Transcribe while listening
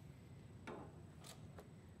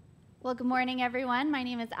Well, good morning, everyone. My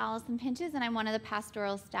name is Allison Pinches, and I'm one of the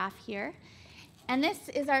pastoral staff here. And this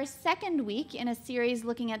is our second week in a series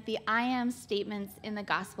looking at the I am statements in the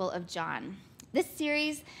Gospel of John. This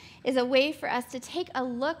series is a way for us to take a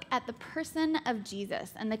look at the person of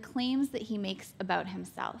Jesus and the claims that he makes about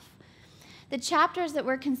himself. The chapters that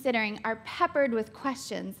we're considering are peppered with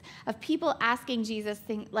questions of people asking Jesus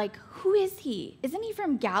things like, who is he? Isn't he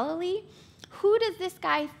from Galilee? Who does this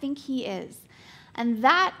guy think he is? And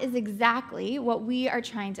that is exactly what we are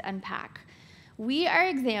trying to unpack. We are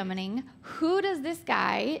examining who does this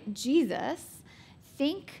guy, Jesus,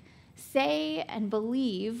 think, say, and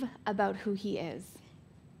believe about who he is.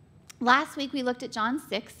 Last week we looked at John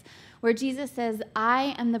 6, where Jesus says,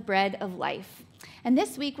 I am the bread of life. And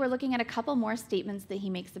this week we're looking at a couple more statements that he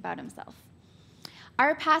makes about himself.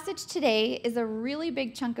 Our passage today is a really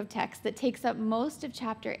big chunk of text that takes up most of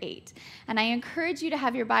chapter 8, and I encourage you to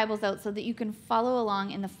have your Bibles out so that you can follow along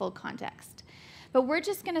in the full context. But we're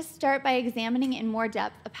just going to start by examining in more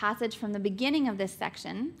depth a passage from the beginning of this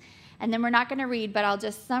section, and then we're not going to read, but I'll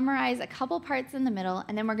just summarize a couple parts in the middle,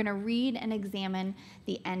 and then we're going to read and examine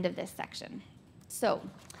the end of this section. So,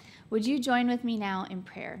 would you join with me now in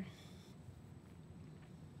prayer?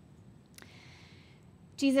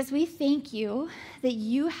 Jesus, we thank you that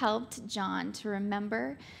you helped John to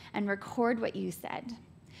remember and record what you said.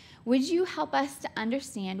 Would you help us to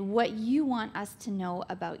understand what you want us to know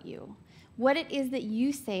about you, what it is that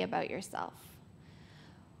you say about yourself?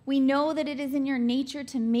 We know that it is in your nature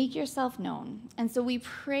to make yourself known, and so we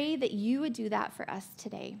pray that you would do that for us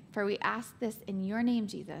today, for we ask this in your name,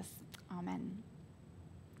 Jesus. Amen.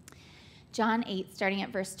 John 8, starting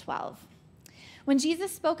at verse 12. When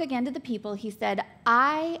Jesus spoke again to the people, he said,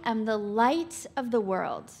 I am the light of the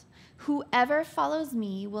world. Whoever follows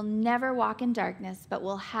me will never walk in darkness, but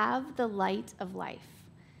will have the light of life.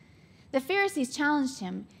 The Pharisees challenged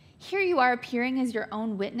him, here you are appearing as your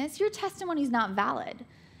own witness. Your testimony is not valid.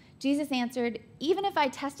 Jesus answered, even if I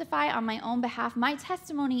testify on my own behalf, my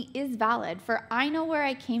testimony is valid, for I know where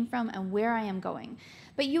I came from and where I am going.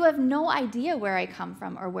 But you have no idea where I come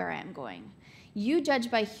from or where I am going. You judge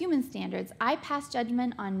by human standards. I pass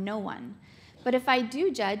judgment on no one. But if I do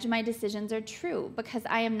judge, my decisions are true, because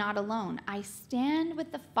I am not alone. I stand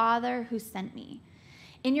with the Father who sent me.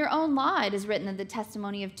 In your own law, it is written that the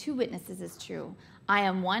testimony of two witnesses is true. I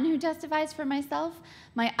am one who testifies for myself.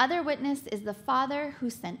 My other witness is the Father who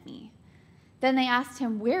sent me. Then they asked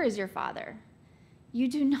him, where is your Father? You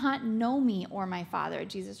do not know me or my Father,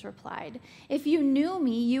 Jesus replied. If you knew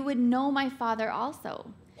me, you would know my Father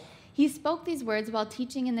also. He spoke these words while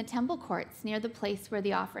teaching in the temple courts near the place where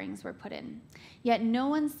the offerings were put in. Yet no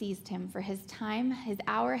one seized him, for his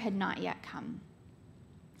hour had not yet come.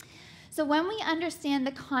 So when we understand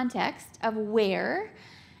the context of where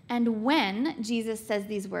and when Jesus says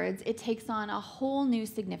these words, it takes on a whole new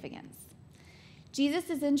significance. Jesus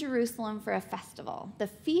is in Jerusalem for a festival, the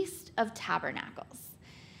Feast of Tabernacles.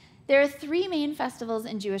 There are three main festivals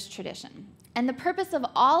in Jewish tradition. And the purpose of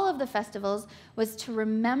all of the festivals was to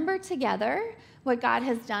remember together what God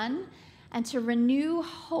has done and to renew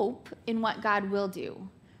hope in what God will do.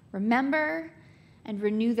 Remember and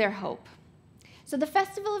renew their hope. So the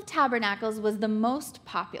Festival of Tabernacles was the most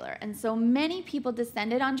popular, and so many people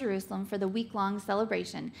descended on Jerusalem for the week-long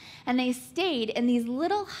celebration, and they stayed in these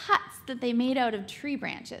little huts that they made out of tree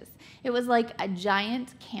branches. It was like a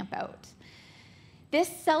giant campout. This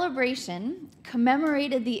celebration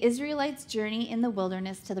commemorated the Israelites' journey in the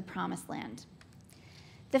wilderness to the Promised Land.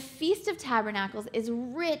 The Feast of Tabernacles is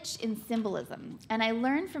rich in symbolism, and I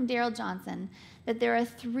learned from Daryl Johnson that there are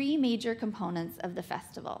three major components of the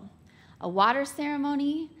festival: a water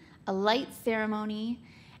ceremony, a light ceremony,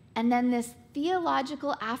 and then this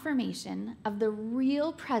theological affirmation of the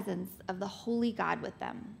real presence of the Holy God with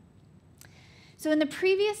them. So in the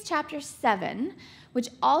previous chapter 7, which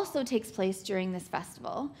also takes place during this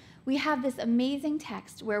festival, we have this amazing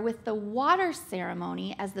text where, with the water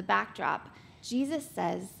ceremony as the backdrop, Jesus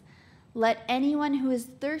says, let anyone who is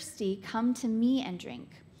thirsty come to me and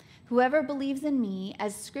drink. Whoever believes in me,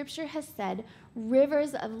 as Scripture has said,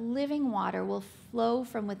 rivers of living water will flow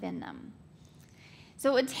from within them. So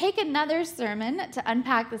it would take another sermon to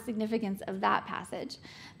unpack the significance of that passage,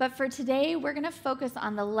 but for today, we're going to focus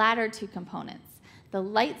on the latter two components, the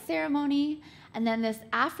light ceremony, and then this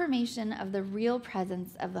affirmation of the real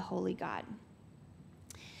presence of the Holy God.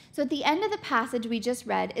 So at the end of the passage we just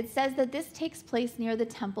read, it says that this takes place near the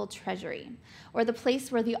temple treasury, or the place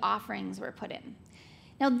where the offerings were put in.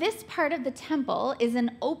 Now, this part of the temple is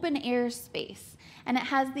an open-air space, and it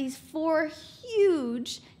has these 4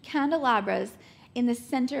 huge candelabras in the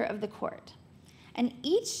center of the court. And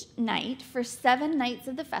each night, for 7 nights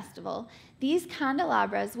of the festival, these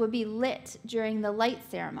candelabras would be lit during the light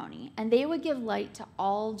ceremony, and they would give light to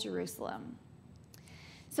all Jerusalem.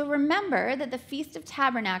 So remember that the Feast of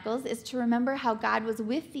Tabernacles is to remember how God was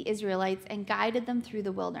with the Israelites and guided them through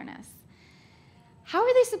the wilderness. How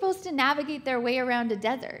are they supposed to navigate their way around a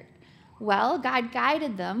desert? Well, God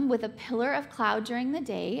guided them with a pillar of cloud during the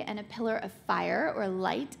day and a pillar of fire or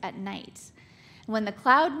light at night. When the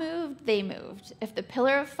cloud moved, they moved. If the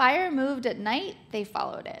pillar of fire moved at night, they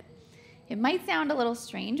followed it. It might sound a little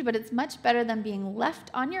strange, but it's much better than being left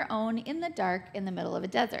on your own in the dark in the middle of a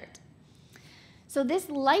desert. So this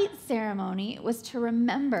light ceremony was to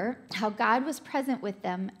remember how God was present with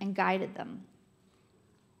them and guided them.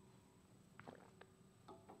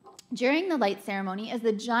 During the light ceremony, as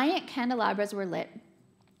the giant candelabras were lit,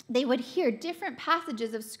 they would hear different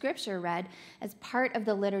passages of Scripture read as part of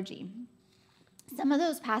the liturgy. Some of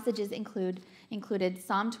those passages included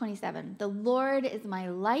Psalm 27, "The Lord is my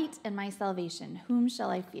light and my salvation. Whom shall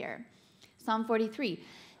I fear?" Psalm 43,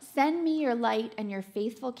 "Send me your light and your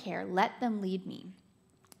faithful care. Let them lead me.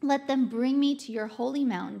 Let them bring me to your holy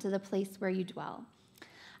mountain, to the place where you dwell."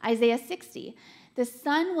 Isaiah 60, "The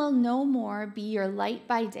sun will no more be your light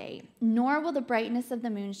by day, nor will the brightness of the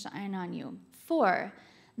moon shine on you. For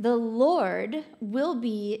the Lord will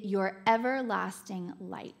be your everlasting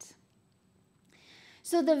light."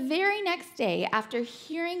 So the very next day, after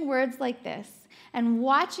hearing words like this and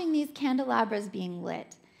watching these candelabras being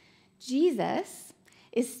lit, Jesus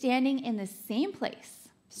is standing in the same place,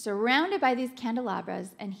 surrounded by these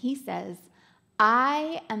candelabras, and he says,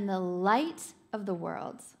 "I am the light of the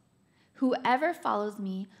world. Whoever follows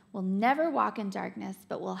me will never walk in darkness,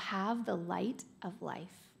 but will have the light of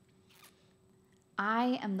life."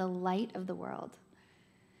 I am the light of the world.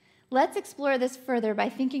 Let's explore this further by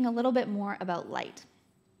thinking a little bit more about light.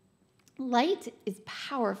 Light is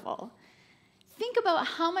powerful. Think about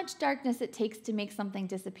how much darkness it takes to make something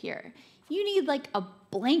disappear. You need like a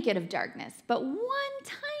blanket of darkness, but one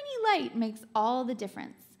tiny light makes all the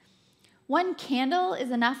difference. One candle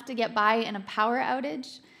is enough to get by in a power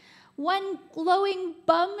outage. One glowing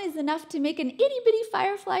bum is enough to make an itty-bitty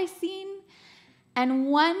firefly scene.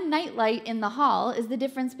 And one nightlight in the hall is the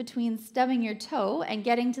difference between stubbing your toe and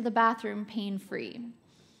getting to the bathroom pain-free.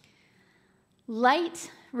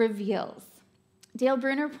 Light reveals. Dale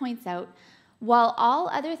Bruner points out, while all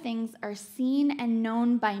other things are seen and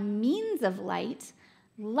known by means of light,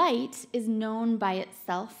 light is known by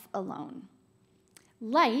itself alone.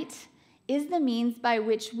 Light is the means by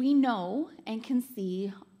which we know and can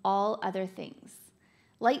see all other things.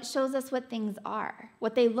 Light shows us what things are,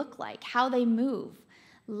 what they look like, how they move.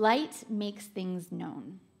 Light makes things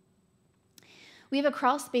known. We have a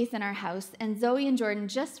crawl space in our house, and Zoe and Jordan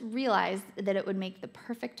just realized that it would make the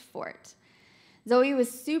perfect fort. Zoe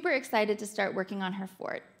was super excited to start working on her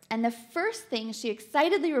fort, and the first thing she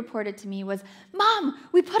excitedly reported to me was, "Mom,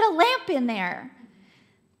 we put a lamp in there."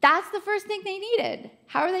 That's the first thing they needed.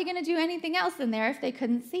 How are they going to do anything else in there if they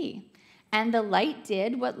couldn't see? And the light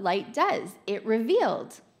did what light does. It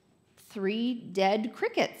revealed 3 dead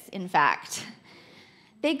crickets, in fact.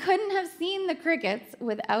 They couldn't have seen the crickets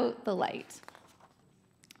without the light.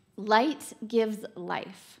 Light gives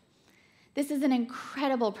life. This is an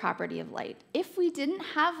incredible property of light. If we didn't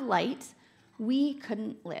have light, we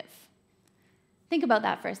couldn't live. Think about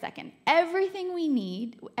that for a second. Everything we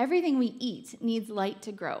eat needs light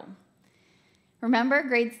to grow. Remember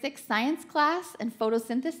grade 6 science class and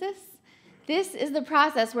photosynthesis? This is the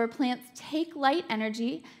process where plants take light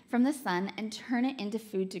energy from the sun and turn it into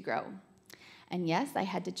food to grow. And yes, I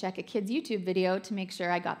had to check a kid's YouTube video to make sure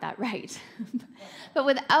I got that right. But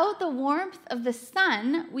without the warmth of the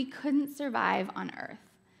sun, we couldn't survive on Earth.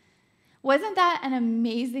 Wasn't that an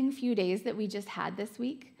amazing few days that we just had this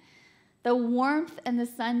week? The warmth and the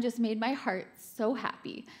sun just made my heart so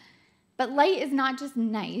happy. But light is not just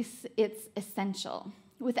nice, it's essential.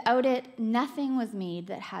 Without it, nothing was made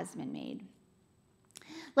that has been made.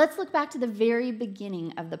 Let's look back to the very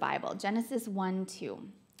beginning of the Bible, Genesis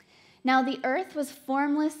 1:2. Now the earth was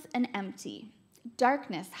formless and empty.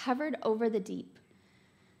 Darkness hovered over the deep.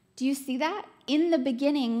 Do you see that? In the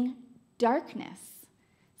beginning, darkness.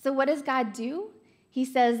 So what does God do? He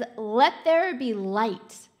says, "Let there be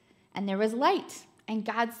light." And there was light. And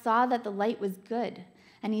God saw that the light was good.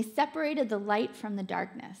 And he separated the light from the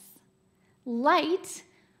darkness. Light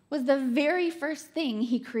was the very first thing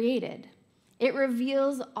he created. It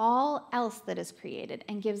reveals all else that is created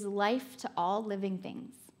and gives life to all living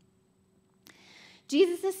things.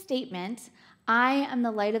 Jesus' statement, "I am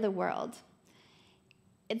the light of the world,"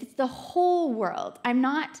 it's the whole world.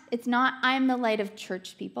 It's not, "I'm the light of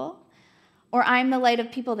church people." or I'm the light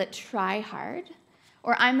of people that try hard,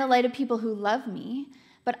 or I'm the light of people who love me,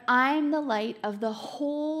 but I'm the light of the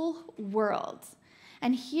whole world.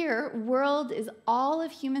 And here, world is all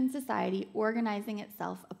of human society organizing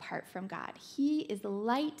itself apart from God. He is the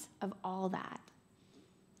light of all that.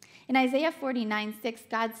 In Isaiah 49:6,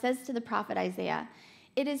 God says to the prophet Isaiah,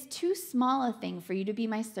 "It is too small a thing for you to be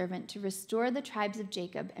my servant to restore the tribes of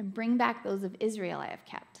Jacob and bring back those of Israel I have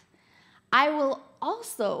kept. I will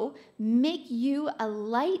also make you a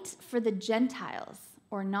light for the Gentiles,"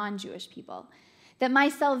 or non-Jewish people, "that my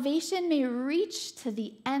salvation may reach to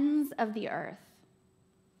the ends of the earth."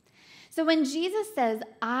 So when Jesus says,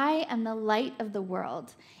 "I am the light of the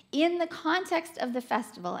world," in the context of the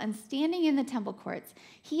festival and standing in the temple courts,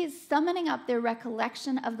 he is summoning up their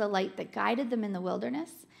recollection of the light that guided them in the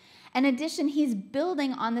wilderness. In addition, he's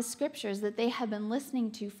building on the scriptures that they have been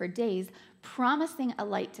listening to for days, promising a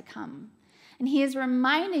light to come. And he is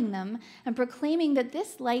reminding them and proclaiming that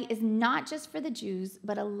this light is not just for the Jews,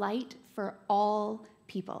 but a light for all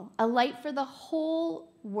people, a light for the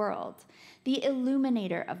whole world, the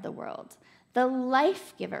illuminator of the world, the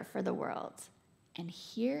life giver for the world. And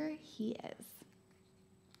here he is.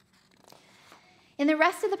 In the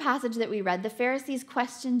rest of the passage that we read, the Pharisees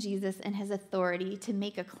question Jesus and his authority to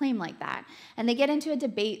make a claim like that, and they get into a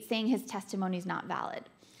debate saying his testimony is not valid.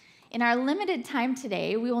 In our limited time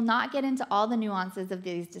today, we will not get into all the nuances of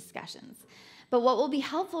these discussions, but what will be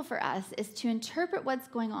helpful for us is to interpret what's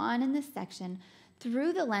going on in this section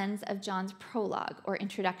through the lens of John's prologue, or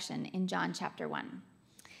introduction, in John chapter 1.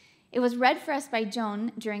 It was read for us by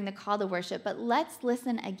Joan during the call to worship, but let's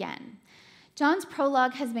listen again. John's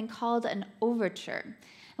prologue has been called an overture,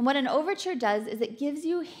 and what an overture does is it gives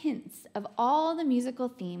you hints of all the musical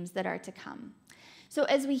themes that are to come. So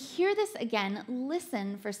as we hear this again,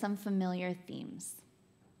 listen for some familiar themes.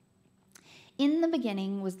 In the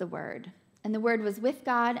beginning was the Word, and the Word was with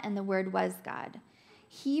God, and the Word was God.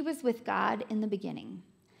 He was with God in the beginning.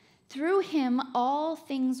 Through him all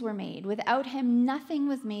things were made. Without him nothing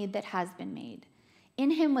was made that has been made.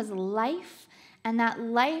 In him was life, and that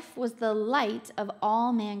life was the light of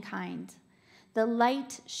all mankind. The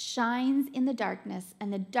light shines in the darkness,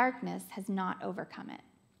 and the darkness has not overcome it.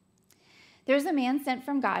 There's a man sent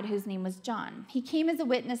from God whose name was John. He came as a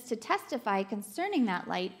witness to testify concerning that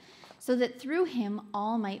light, so that through him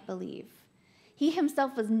all might believe. He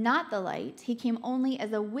himself was not the light. He came only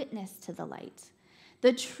as a witness to the light.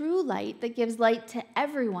 The true light that gives light to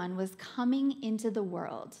everyone was coming into the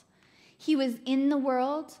world. He was in the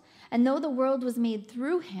world, and though the world was made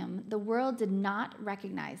through him, the world did not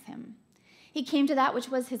recognize him. He came to that which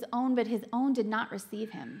was his own, but his own did not receive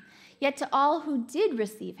him. Yet to all who did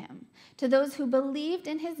receive him, to those who believed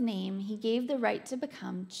in his name, he gave the right to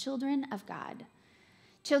become children of God.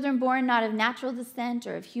 Children born not of natural descent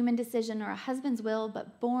or of human decision or a husband's will,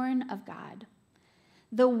 but born of God.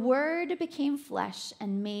 The Word became flesh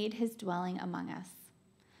and made his dwelling among us.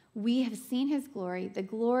 We have seen his glory, the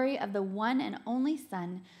glory of the one and only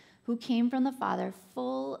Son who came from the Father,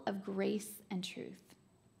 full of grace and truth.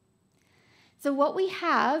 So what we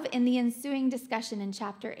have in the ensuing discussion in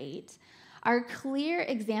chapter 8 are clear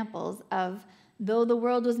examples of, though the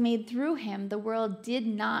world was made through him, the world did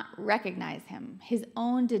not recognize him. His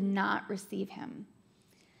own did not receive him.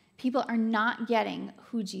 People are not getting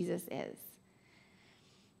who Jesus is.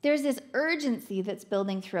 There's this urgency that's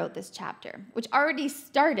building throughout this chapter, which already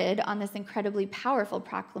started on this incredibly powerful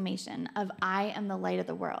proclamation of, "I am the light of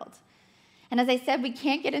the world." And as I said, we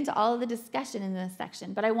can't get into all of the discussion in this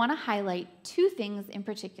section, but I want to highlight two things in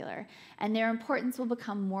particular, and their importance will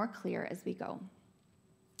become more clear as we go.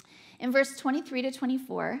 In verse 23 to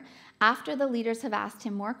 24, after the leaders have asked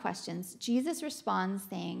him more questions, Jesus responds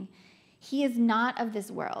saying, "He is not of this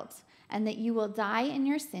world, and that you will die in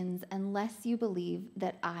your sins unless you believe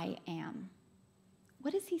that I am."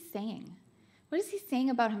 What is he saying? What is he saying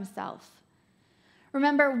about himself?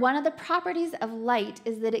 Remember, one of the properties of light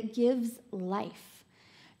is that it gives life.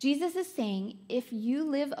 Jesus is saying, if you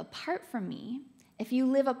live apart from me, if you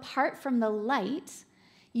live apart from the light,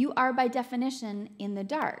 you are by definition in the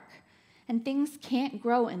dark. And things can't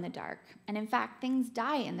grow in the dark. And in fact, things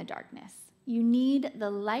die in the darkness. You need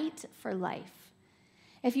the light for life.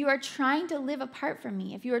 If you are trying to live apart from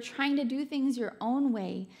me, if you are trying to do things your own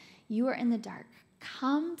way, you are in the dark.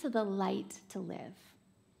 Come to the light to live.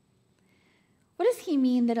 What does he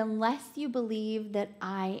mean that unless you believe that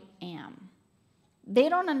I am? They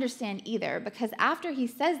don't understand either, because after he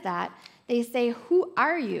says that, they say, "Who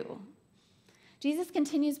are you?" Jesus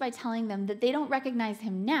continues by telling them that they don't recognize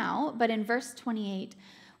him now, but in verse 28,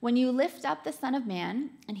 when you lift up the Son of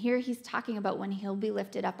Man, and here he's talking about when he'll be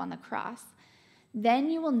lifted up on the cross, Then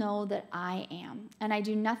you will know that I am, and I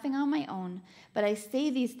do nothing on my own, but I say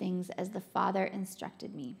these things as the Father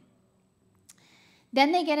instructed me."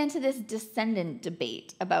 Then they get into this descendant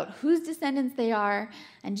debate about whose descendants they are,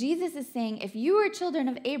 and Jesus is saying, if you are children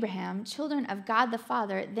of Abraham, children of God the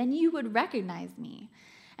Father, then you would recognize me.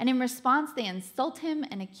 And in response, they insult him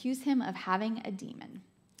and accuse him of having a demon.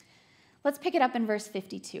 Let's pick it up in verse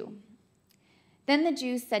 52. Then the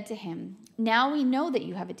Jews said to him, "Now we know that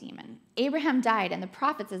you have a demon. Abraham died, and the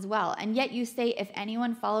prophets as well, and yet you say, if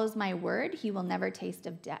anyone follows my word, he will never taste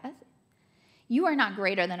of death. You are not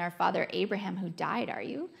greater than our father Abraham who died, are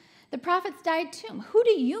you? The prophets died too. Who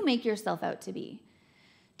do you make yourself out to be?"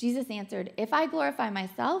 Jesus answered, "If I glorify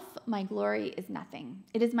myself, my glory is nothing.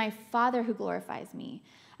 It is my Father who glorifies me,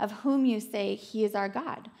 of whom you say he is our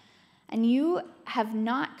God. And you have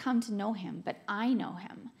not come to know him, but I know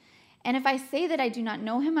him. And if I say that I do not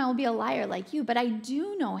know him, I will be a liar like you, but I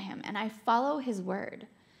do know him, and I follow his word.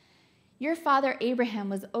 Your father Abraham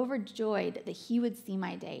was overjoyed that he would see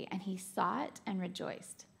my day, and he saw it and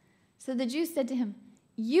rejoiced." So the Jews said to him,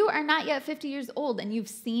 "You are not yet 50 years old, and you've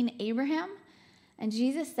seen Abraham?" And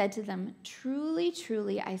Jesus said to them, "Truly,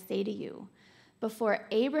 truly, I say to you, before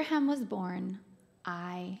Abraham was born,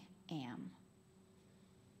 I am."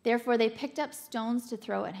 Therefore they picked up stones to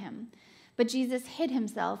throw at him, but Jesus hid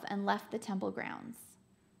himself and left the temple grounds.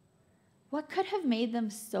 What could have made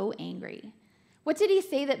them so angry? What did he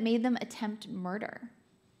say that made them attempt murder?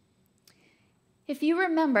 If you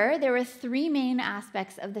remember, there were three main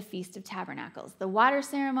aspects of the Feast of Tabernacles: the water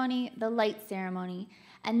ceremony, the light ceremony,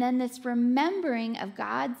 and then this remembering of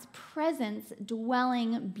God's presence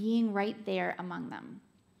dwelling, being right there among them.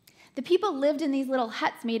 The people lived in these little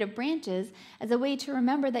huts made of branches as a way to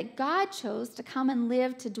remember that God chose to come and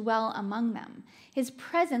live to dwell among them. His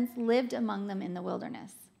presence lived among them in the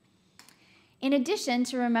wilderness. In addition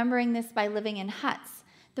to remembering this by living in huts,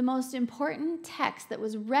 the most important text that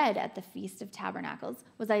was read at the Feast of Tabernacles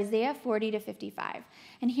was Isaiah 40-55.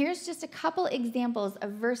 And here's just a couple examples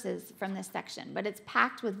of verses from this section, but it's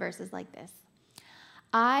packed with verses like this.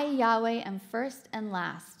 "I, Yahweh, am first and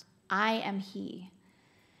last. I am he.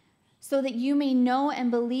 So that you may know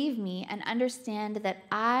and believe me and understand that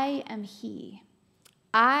I am he.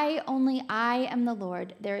 Only I am the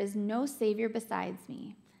Lord. There is no Savior besides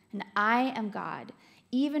me. And I am God.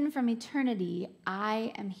 Even from eternity,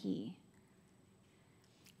 I am he."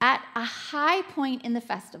 At a high point in the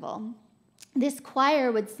festival, this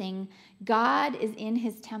choir would sing, "God is in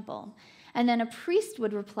his temple." And then a priest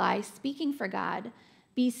would reply, speaking for God,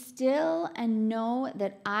 "Be still and know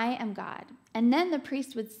that I am God." And then the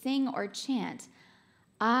priest would sing or chant,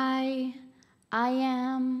 I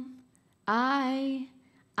am, I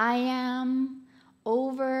am,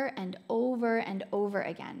 over and over and over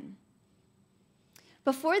again.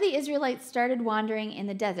 Before the Israelites started wandering in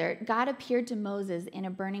the desert, God appeared to Moses in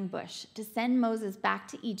a burning bush to send Moses back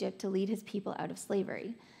to Egypt to lead his people out of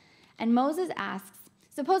slavery. And Moses asks,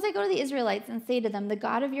 "Suppose I go to the Israelites and say to them, 'The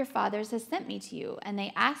God of your fathers has sent me to you,' and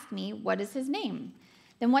they ask me, 'What is his name?'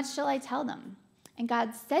 Then what shall I tell them?" And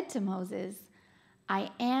God said to Moses,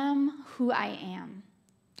 "I am who I am.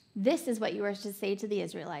 This is what you are to say to the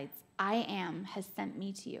Israelites. I am has sent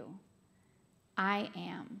me to you. I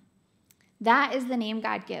am." That is the name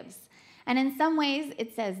God gives. And in some ways,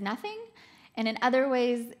 it says nothing, and in other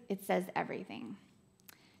ways, it says everything.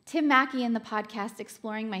 Tim Mackey in the podcast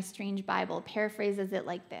Exploring My Strange Bible paraphrases it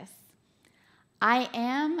like this: "I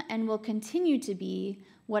am and will continue to be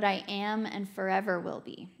what I am and forever will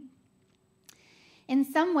be." In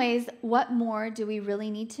some ways, what more do we really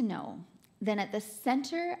need to know than at the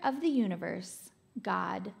center of the universe,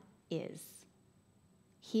 God is.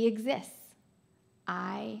 He exists.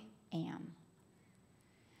 I am.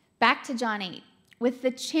 Back to John 8. With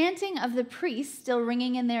the chanting of the priests still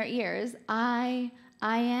ringing in their ears, I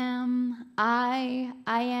am, I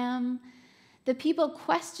am, the people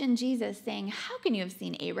question Jesus, saying, "How can you have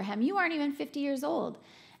seen Abraham? You aren't even 50 years old."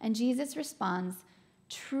 And Jesus responds,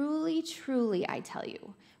 "Truly, truly, I tell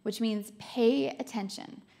you," which means pay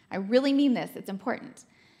attention. I really mean this. It's important.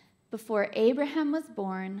 Before Abraham was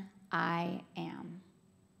born, I am.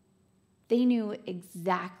 They knew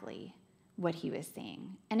exactly what he was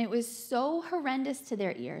saying. And it was so horrendous to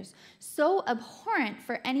their ears, so abhorrent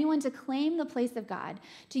for anyone to claim the place of God,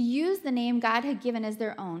 to use the name God had given as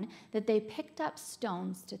their own, that they picked up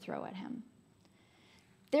stones to throw at him.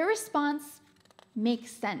 Their response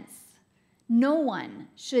makes sense. No one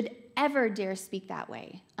should ever dare speak that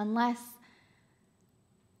way unless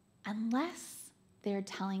they're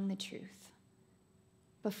telling the truth.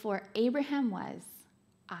 Before Abraham was,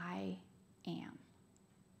 I am.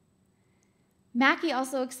 Mackey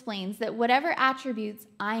also explains that whatever attributes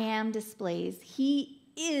I am displays, he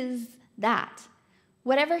is that.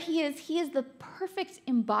 Whatever he is the perfect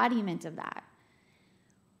embodiment of that.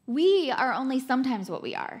 We are only sometimes what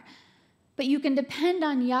we are, but you can depend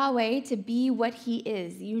on Yahweh to be what he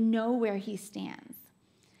is. You know where he stands.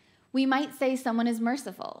 We might say someone is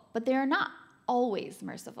merciful, but they are not always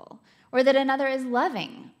merciful, or that another is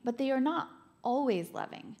loving, but they are not always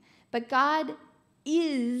loving. But God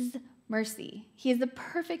is mercy. He is the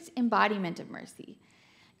perfect embodiment of mercy.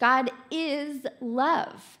 God is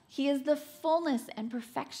love. He is the fullness and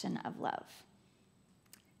perfection of love.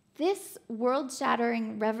 This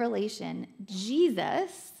world-shattering revelation,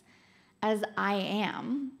 Jesus as I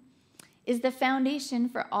am, is the foundation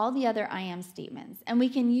for all the other I am statements. And we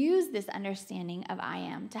can use this understanding of I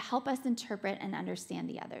am to help us interpret and understand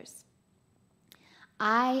the others.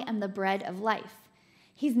 I am the bread of life.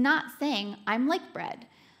 He's not saying I'm like bread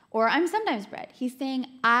or I'm sometimes bread. He's saying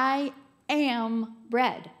I am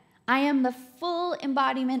bread. I am the full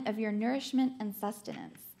embodiment of your nourishment and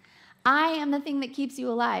sustenance. I am the thing that keeps you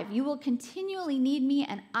alive. You will continually need me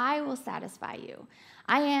and I will satisfy you.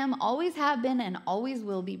 I am, always have been, and always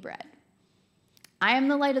will be bread. I am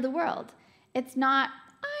the light of the world. It's not,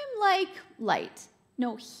 I'm like light.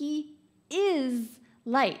 No, he is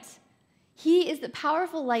light. He is the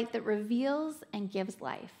powerful light that reveals and gives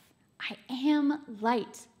life. I am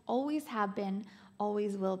light, always have been,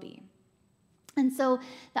 always will be. And so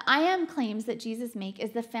the I am claims that Jesus makes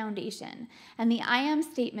is the foundation, and the I am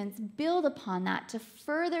statements build upon that to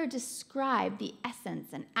further describe the essence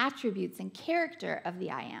and attributes and character of the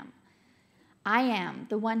I am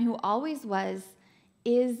the one who always was,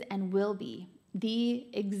 is, and will be, the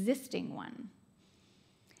existing one.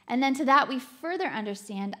 And then to that we further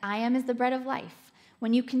understand I am is the bread of life.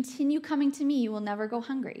 When you continue coming to me, you will never go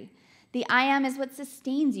hungry. The I am is what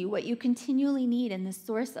sustains you, what you continually need, and the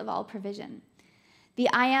source of all provision. The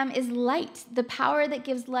I am is light, the power that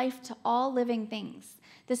gives life to all living things,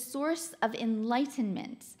 the source of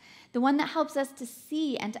enlightenment, the one that helps us to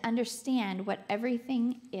see and to understand what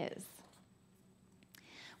everything is.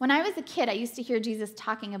 When I was a kid, I used to hear Jesus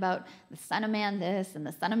talking about the Son of Man this and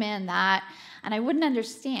the Son of Man that, and I wouldn't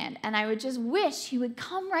understand, and I would just wish he would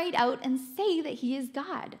come right out and say that he is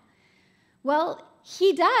God. Well,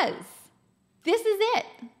 he does. This is it.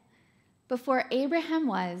 Before Abraham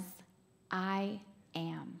was, I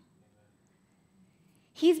am.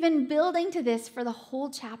 He's been building to this for the whole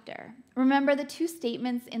chapter. Remember the two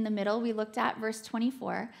statements in the middle we looked at, verse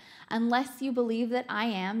 24, unless you believe that I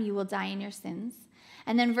am, you will die in your sins.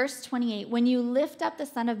 And then verse 28, when you lift up the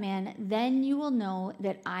Son of Man, then you will know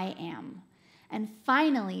that I am. And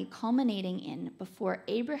finally, culminating in, before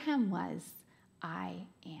Abraham was, I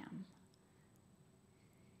am.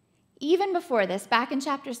 Even before this, back in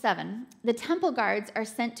chapter 7, the temple guards are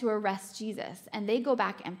sent to arrest Jesus, and they go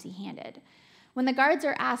back empty-handed. When the guards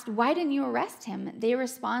are asked, why didn't you arrest him? They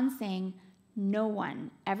respond saying, no one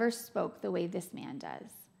ever spoke the way this man does.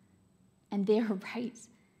 And they're right.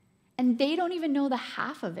 And they don't even know the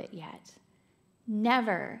half of it yet.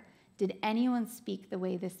 Never did anyone speak the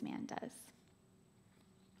way this man does.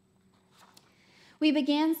 We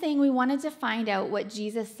began saying we wanted to find out what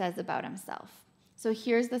Jesus says about himself. So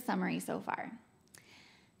here's the summary so far.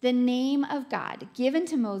 The name of God given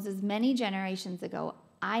to Moses many generations ago,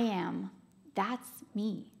 I am, that's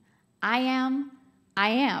me. I am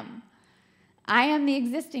the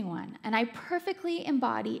existing one, and I perfectly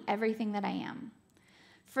embody everything that I am.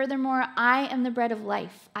 Furthermore, I am the bread of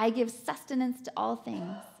life. I give sustenance to all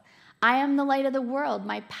things. I am the light of the world.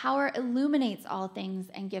 My power illuminates all things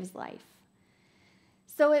and gives life.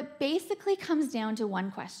 So it basically comes down to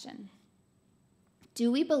one question. Do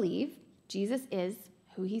we believe Jesus is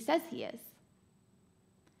who he says he is?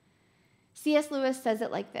 C.S. Lewis says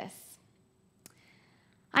it like this.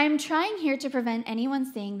 I am trying here to prevent anyone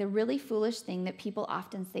saying the really foolish thing that people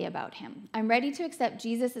often say about him. I'm ready to accept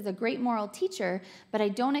Jesus as a great moral teacher, but I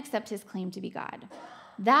don't accept his claim to be God.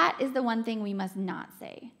 That is the one thing we must not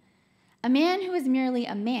say. A man who is merely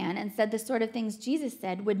a man and said the sort of things Jesus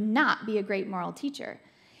said would not be a great moral teacher.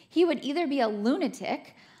 He would either be a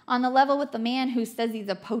lunatic on the level with the man who says he's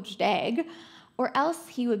a poached egg, or else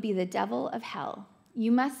he would be the devil of hell.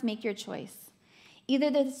 You must make your choice. Either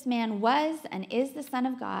this man was and is the Son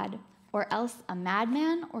of God, or else a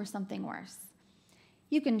madman or something worse.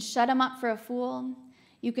 You can shut him up for a fool,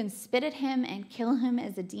 you can spit at him and kill him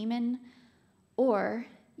as a demon, or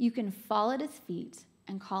you can fall at his feet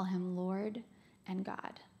and call him Lord and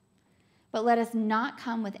God. But let us not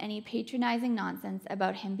come with any patronizing nonsense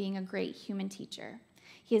about him being a great human teacher.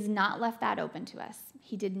 He has not left that open to us.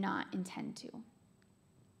 He did not intend to.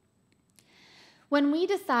 When we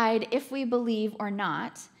decide if we believe or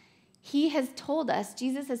not, Jesus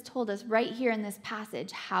has told us right here in this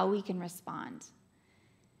passage how we can respond.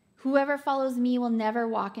 Whoever follows me will never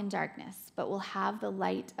walk in darkness, but will have the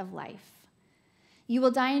light of life. You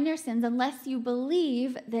will die in your sins unless you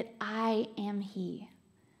believe that I am he.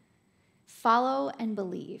 Follow and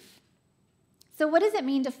believe. So what does it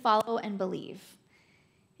mean to follow and believe?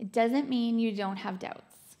 It doesn't mean you don't have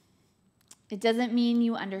doubts. It doesn't mean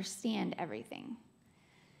you understand everything.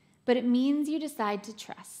 But it means you decide to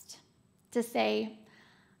trust, to say,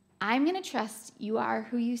 I'm going to trust you are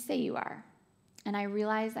who you say you are, and I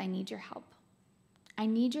realize I need your help. I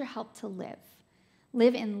need your help to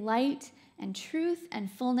live in light and truth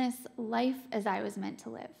and fullness, life as I was meant to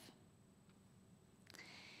live.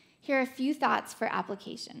 Here are a few thoughts for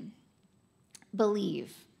application.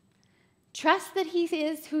 Believe. Trust that he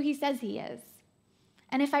is who he says he is.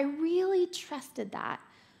 And if I really trusted that,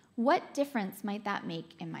 what difference might that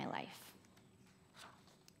make in my life?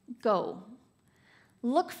 Go.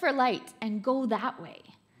 Look for light and go that way.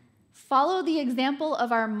 Follow the example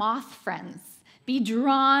of our moth friends. Be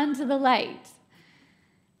drawn to the light.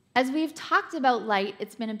 As we've talked about light,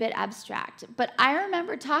 it's been a bit abstract, but I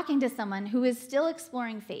remember talking to someone who is still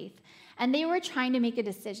exploring faith, and they were trying to make a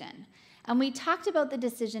decision. And we talked about the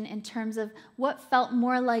decision in terms of what felt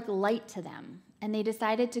more like light to them, and they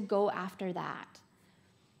decided to go after that.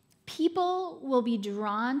 People will be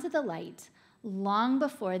drawn to the light long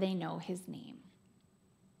before they know his name.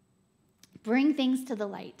 Bring things to the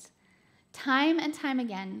light. Time and time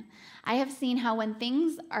again, I have seen how when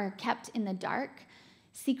things are kept in the dark,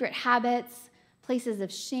 secret habits, places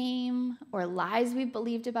of shame, or lies we've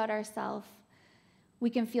believed about ourselves, we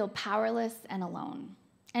can feel powerless and alone.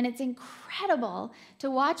 And it's incredible to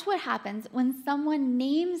watch what happens when someone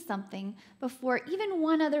names something before even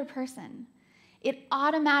one other person. It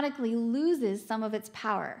automatically loses some of its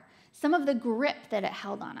power, some of the grip that it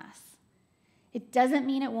held on us. It doesn't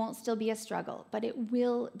mean it won't still be a struggle, but it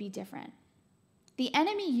will be different. The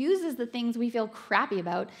enemy uses the things we feel crappy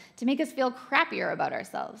about to make us feel crappier about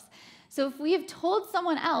ourselves. So if we have told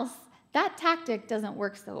someone else, that tactic doesn't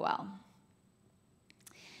work so well.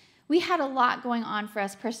 We had a lot going on for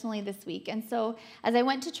us personally this week, and so as I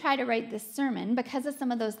went to try to write this sermon, because of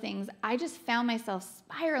some of those things, I just found myself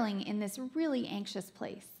spiraling in this really anxious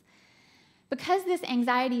place. Because this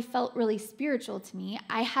anxiety felt really spiritual to me,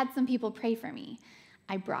 I had some people pray for me.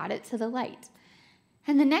 I brought it to the light.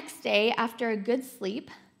 And the next day, after a good sleep,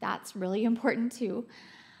 that's really important too,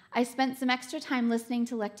 I spent some extra time listening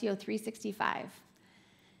to Lectio 365,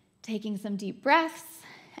 taking some deep breaths,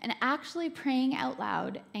 and actually praying out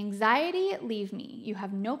loud, anxiety, leave me. You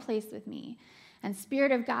have no place with me. And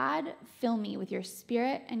Spirit of God, fill me with your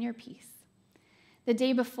spirit and your peace. The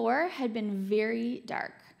day before had been very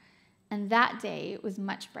dark, and that day was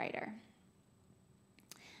much brighter.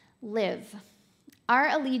 Live. Our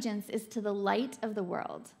allegiance is to the light of the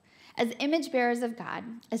world. As image bearers of God,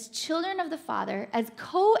 as children of the Father, as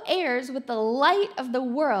co-heirs with the light of the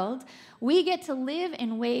world, we get to live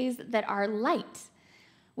in ways that are light.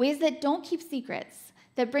 Ways that don't keep secrets,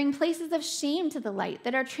 that bring places of shame to the light,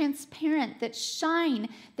 that are transparent, that shine,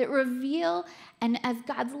 that reveal, and as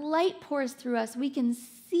God's light pours through us, we can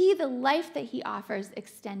see the life that he offers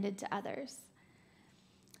extended to others.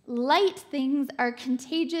 Light things are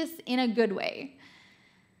contagious in a good way.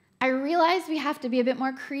 I realize we have to be a bit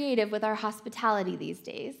more creative with our hospitality these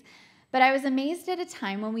days, but I was amazed at a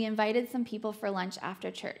time when we invited some people for lunch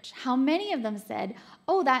after church, how many of them said,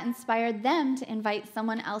 oh, that inspired them to invite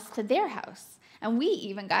someone else to their house. And we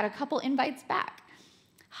even got a couple invites back.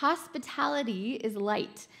 Hospitality is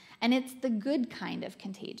light, and it's the good kind of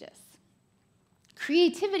contagious.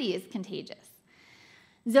 Creativity is contagious.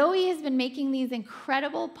 Zoe has been making these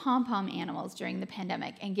incredible pom-pom animals during the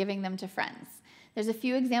pandemic and giving them to friends. There's a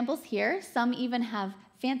few examples here. Some even have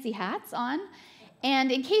fancy hats on.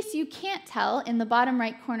 And in case you can't tell, in the bottom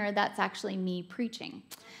right corner, that's actually me preaching.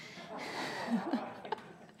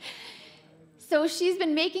 So she's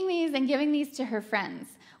been making these and giving these to her friends.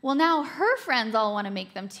 Well, now her friends all want to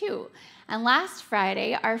make them too. And last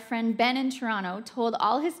Friday, our friend Ben in Toronto told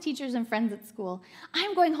all his teachers and friends at school,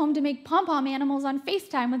 I'm going home to make pom-pom animals on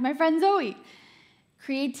FaceTime with my friend Zoe.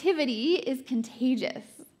 Creativity is contagious.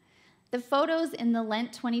 The photos in the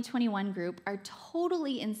Lent 2021 group are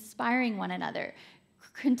totally inspiring one another.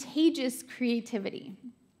 Contagious creativity.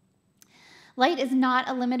 Light is not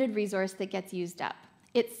a limited resource that gets used up.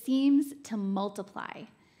 It seems to multiply.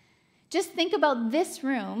 Just think about this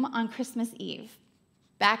room on Christmas Eve.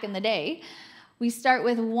 Back in the day, we start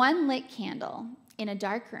with one lit candle in a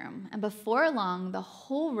dark room, and before long, the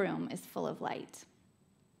whole room is full of light.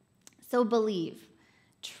 So believe.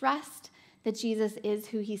 Trust that Jesus is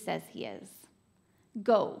who he says he is.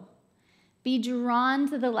 Go. Be drawn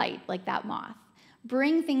to the light like that moth.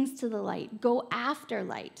 Bring things to the light. Go after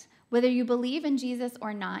light. Whether you believe in Jesus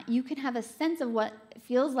or not, you can have a sense of what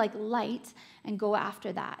feels like light and go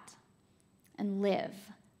after that. And live.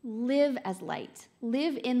 Live as light.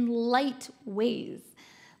 Live in light ways.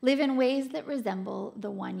 Live in ways that resemble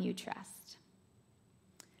the one you trust.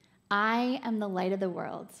 I am the light of the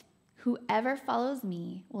world. Whoever follows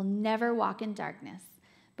me will never walk in darkness,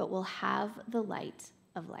 but will have the light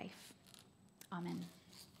of life. Amen.